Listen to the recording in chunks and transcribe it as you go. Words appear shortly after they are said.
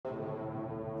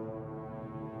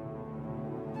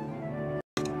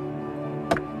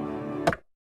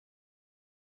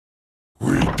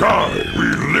die, we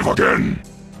live again.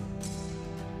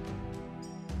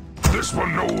 This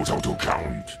one knows how to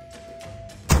count.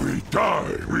 We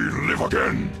die, we live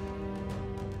again.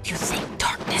 You think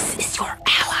darkness is your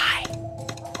ally?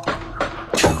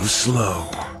 Too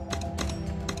slow.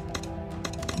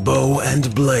 Bow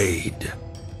and blade.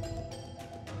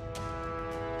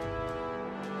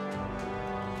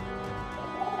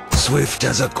 Swift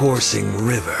as a coursing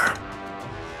river.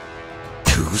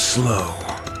 Too slow.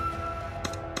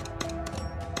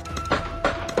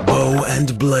 Bow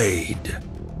and blade.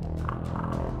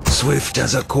 Swift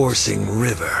as a coursing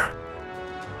river.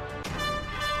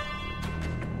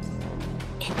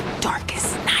 In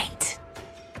darkest night.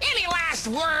 Any last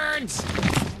words?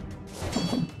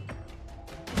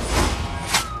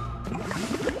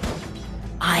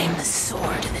 I am the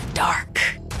sword in the dark.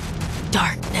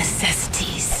 Dark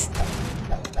necessities.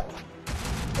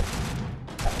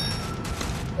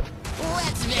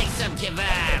 Let's make some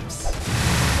kebabs.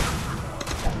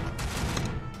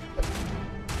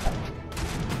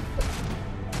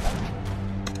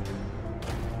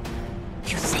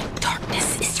 You think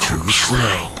darkness is your Too ally?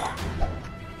 slow.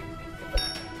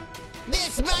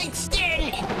 This might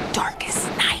sting! In darkest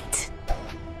night.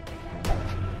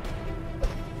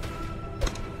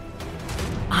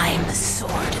 I am the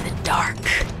sword in the dark.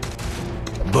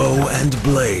 Bow and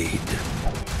blade.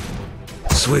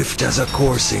 Swift as a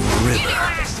coursing Any river.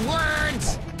 last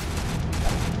words?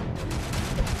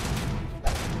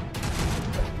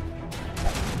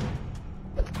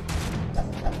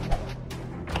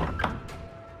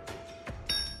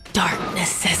 Dark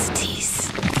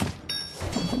necessities.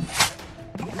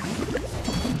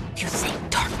 You think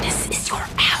darkness is your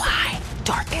ally?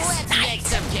 Darkest night. Let's make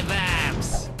some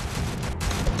kebabs.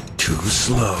 Too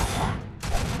slow.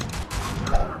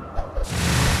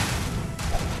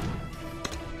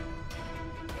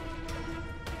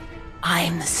 I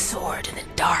am the sword in the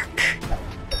dark.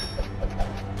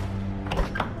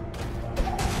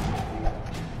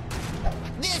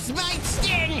 This might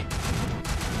sting!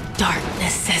 Dark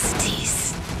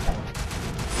necessities.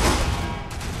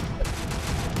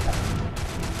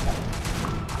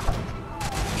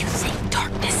 You think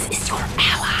darkness is your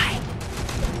ally?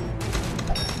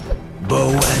 Bow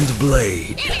and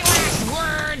blade. Any last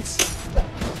words?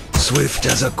 Swift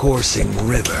as a coursing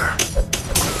river.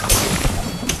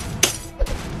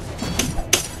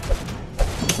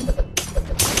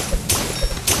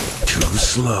 Too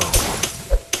slow.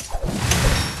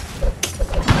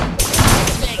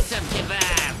 Let's make some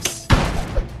kebabs.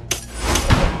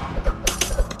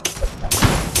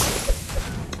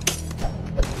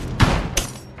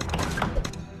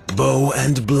 Bow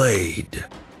and blade.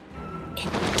 In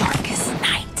darkest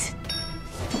night.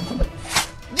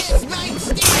 This might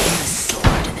sting! I am the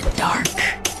sword in the dark.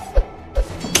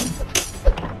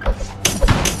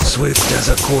 Swift as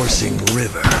a coursing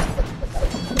river.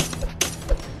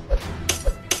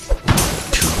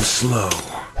 Too slow.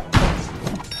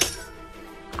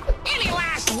 Any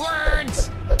last words?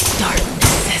 Dark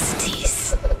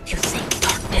necessities. You think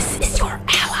darkness is your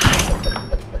ally?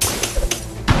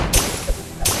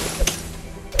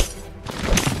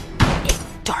 In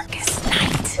darkest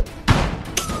night.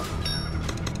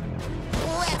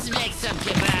 Let's make some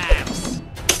kebabs.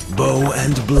 Bow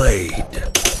and blade.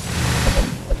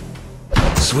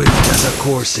 Swift as a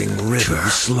coursing river. Too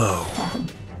slow.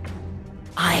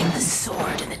 I am the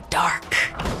sword in the dark.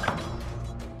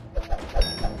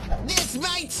 This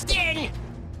might sting!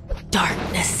 Dark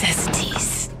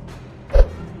necessities.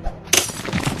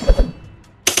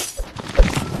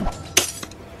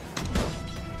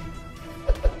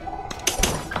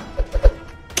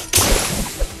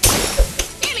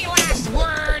 Any last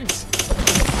words?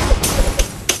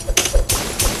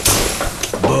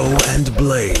 Bow and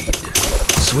blade.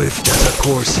 Swift as a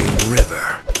coursing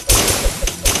river.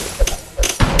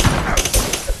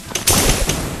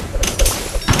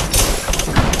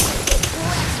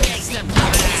 Let's make some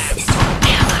darkness is your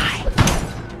ally.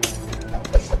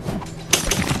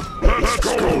 Let's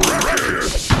go wreck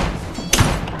it!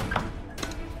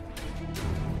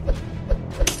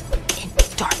 In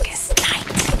darkest night.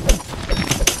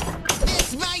 This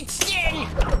might sting!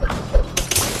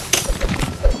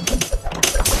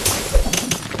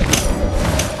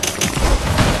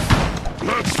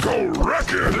 Let's go wreck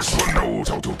it! This one knows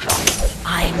how to count.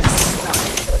 I am the sword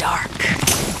in the dark.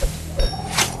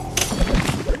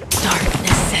 Dark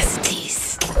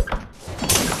necessities.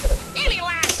 Any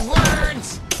last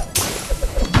words?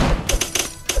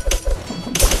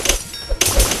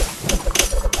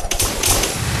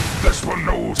 This one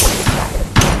knows how to count.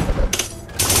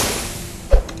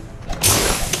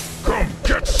 Come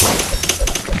get some.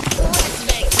 Let's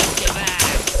make some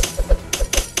kebabs.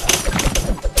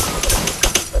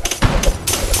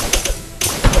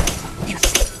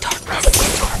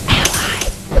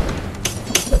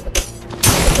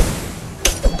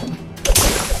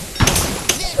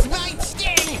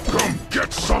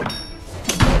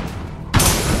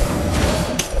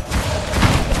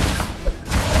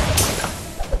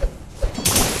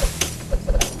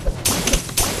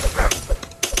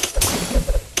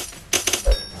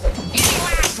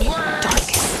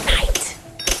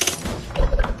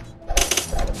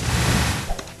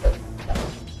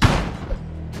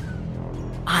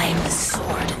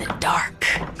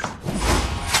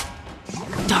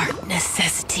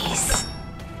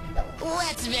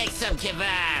 Let's make some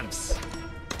kebabs.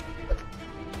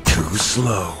 Too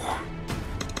slow.